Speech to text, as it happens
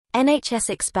NHS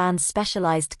expands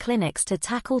specialized clinics to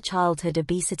tackle childhood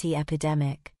obesity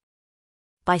epidemic.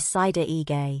 By Saida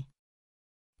Ige.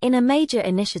 In a major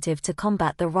initiative to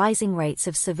combat the rising rates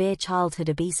of severe childhood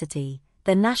obesity,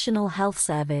 the National Health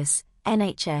Service,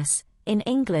 NHS, in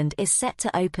England is set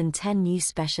to open 10 new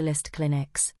specialist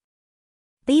clinics.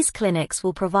 These clinics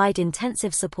will provide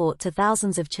intensive support to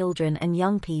thousands of children and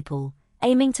young people,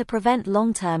 aiming to prevent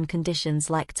long-term conditions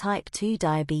like type 2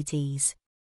 diabetes.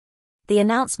 The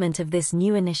announcement of this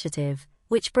new initiative,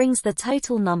 which brings the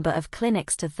total number of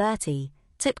clinics to 30,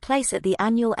 took place at the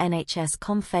annual NHS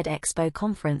ComFed Expo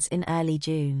conference in early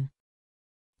June.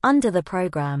 Under the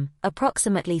program,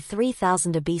 approximately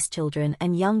 3,000 obese children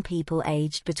and young people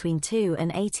aged between 2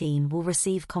 and 18 will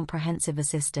receive comprehensive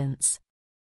assistance.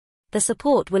 The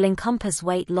support will encompass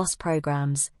weight loss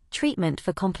programs, treatment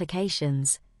for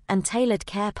complications, and tailored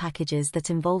care packages that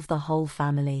involve the whole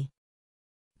family.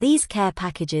 These care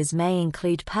packages may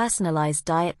include personalized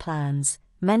diet plans,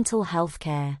 mental health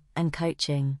care, and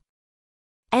coaching.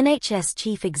 NHS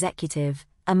Chief Executive,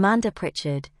 Amanda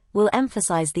Pritchard, will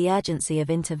emphasize the urgency of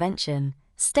intervention,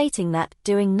 stating that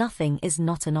doing nothing is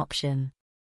not an option.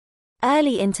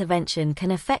 Early intervention can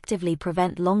effectively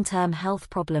prevent long-term health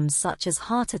problems such as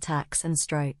heart attacks and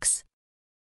strokes.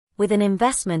 With an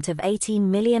investment of £18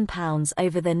 million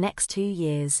over the next 2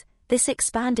 years, this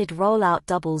expanded rollout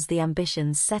doubles the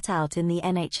ambitions set out in the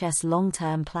NHS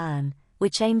long-term plan,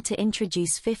 which aimed to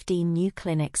introduce 15 new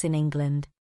clinics in England.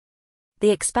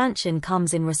 The expansion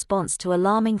comes in response to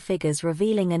alarming figures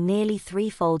revealing a nearly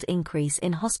threefold increase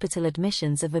in hospital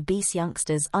admissions of obese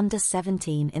youngsters under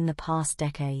 17 in the past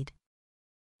decade.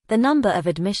 The number of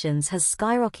admissions has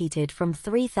skyrocketed from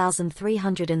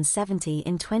 3,370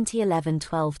 in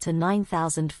 2011-12 to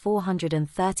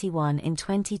 9,431 in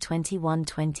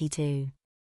 2021-22.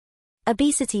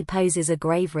 Obesity poses a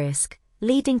grave risk,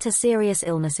 leading to serious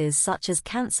illnesses such as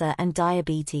cancer and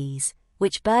diabetes,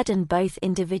 which burden both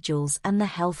individuals and the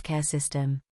healthcare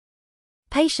system.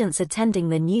 Patients attending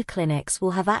the new clinics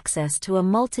will have access to a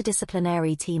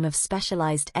multidisciplinary team of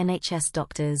specialized NHS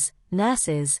doctors,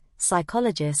 nurses,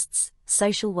 psychologists,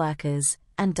 social workers,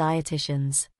 and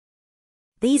dietitians.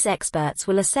 These experts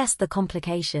will assess the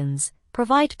complications,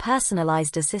 provide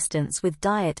personalized assistance with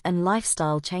diet and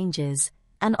lifestyle changes,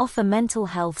 and offer mental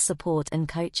health support and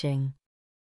coaching.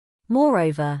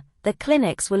 Moreover, the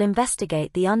clinics will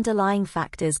investigate the underlying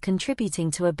factors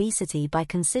contributing to obesity by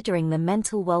considering the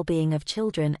mental well-being of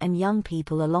children and young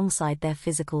people alongside their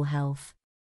physical health.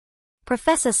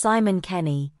 Professor Simon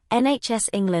Kenny, NHS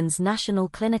England's National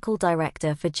Clinical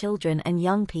Director for Children and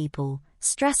Young People,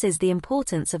 stresses the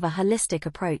importance of a holistic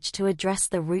approach to address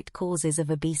the root causes of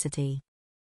obesity.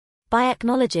 By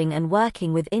acknowledging and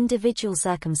working with individual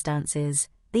circumstances,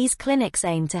 these clinics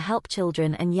aim to help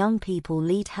children and young people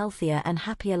lead healthier and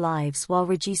happier lives while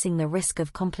reducing the risk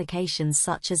of complications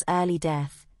such as early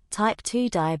death, type 2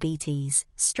 diabetes,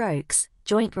 strokes,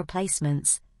 joint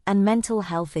replacements, and mental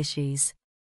health issues.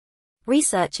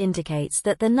 Research indicates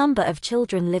that the number of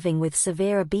children living with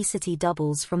severe obesity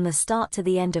doubles from the start to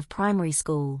the end of primary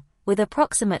school, with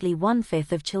approximately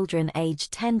 1/5 of children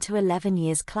aged 10 to 11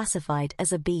 years classified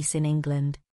as obese in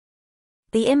England.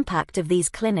 The impact of these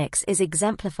clinics is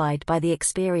exemplified by the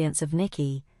experience of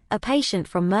Nikki, a patient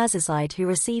from Merseyside who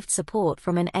received support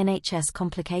from an NHS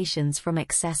complications from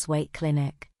excess weight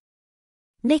clinic.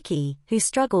 Nikki, who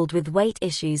struggled with weight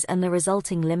issues and the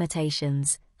resulting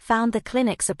limitations, found the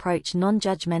clinic's approach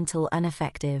non-judgmental and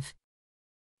effective.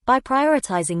 By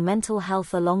prioritizing mental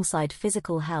health alongside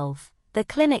physical health, the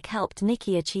clinic helped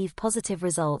Nikki achieve positive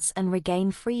results and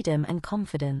regain freedom and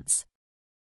confidence.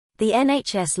 The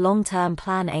NHS long-term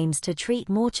plan aims to treat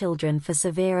more children for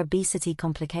severe obesity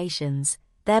complications,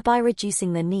 thereby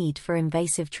reducing the need for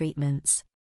invasive treatments.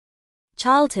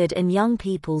 Childhood and young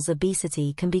people's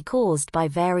obesity can be caused by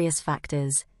various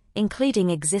factors, including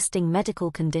existing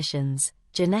medical conditions,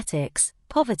 genetics,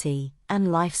 poverty,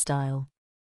 and lifestyle.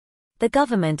 The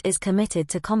government is committed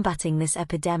to combating this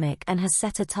epidemic and has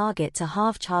set a target to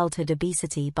halve childhood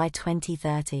obesity by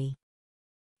 2030.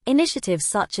 Initiatives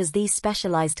such as these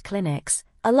specialized clinics,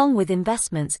 along with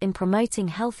investments in promoting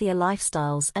healthier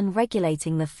lifestyles and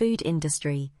regulating the food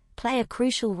industry, play a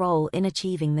crucial role in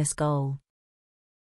achieving this goal.